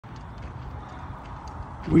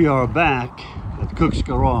We are back at Cook's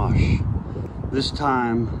Garage, this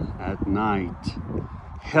time at night.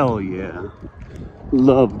 Hell yeah.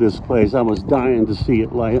 Love this place. I was dying to see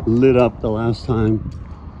it lit up the last time,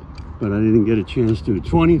 but I didn't get a chance to.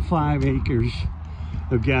 25 acres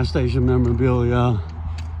of gas station memorabilia,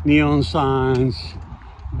 neon signs,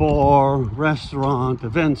 bar, restaurant,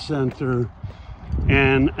 event center,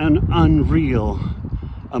 and an unreal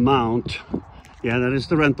amount. Yeah, that is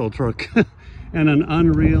the rental truck. And an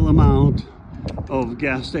unreal amount of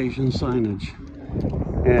gas station signage.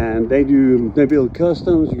 And they build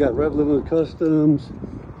customs. You got Rev Limited Customs,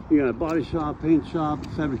 you got body shop, paint shop,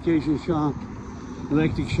 fabrication shop,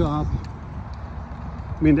 electric shop.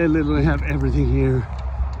 I mean, they literally have everything here.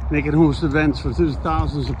 They can host events for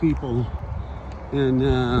thousands of people. And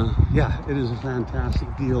yeah, it is a fantastic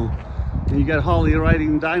deal. And you got Holly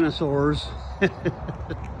riding dinosaurs.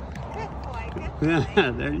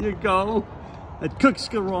 Yeah, there you go. At Cook's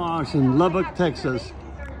Garage in Lubbock, Texas.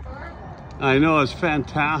 I know, it's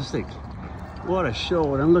fantastic. What a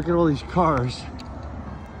show. And look at all these cars.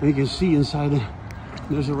 And you can see inside,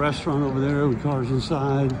 there's a restaurant over there with cars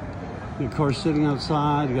inside. You got cars sitting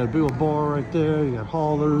outside. You got a big old bar right there. You got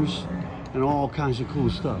haulers and all kinds of cool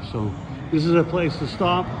stuff. So this is a place to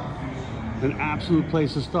stop. An absolute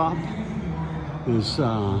place to stop is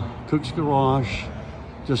Cook's Garage,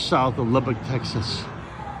 just south of Lubbock, Texas.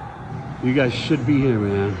 You guys should be here,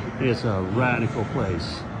 man. It's a radical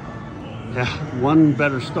place. Yeah, one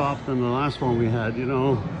better stop than the last one we had, you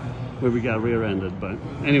know, where we got rear-ended. But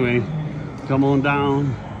anyway, come on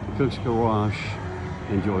down to Cook's Garage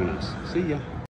and join us. See ya.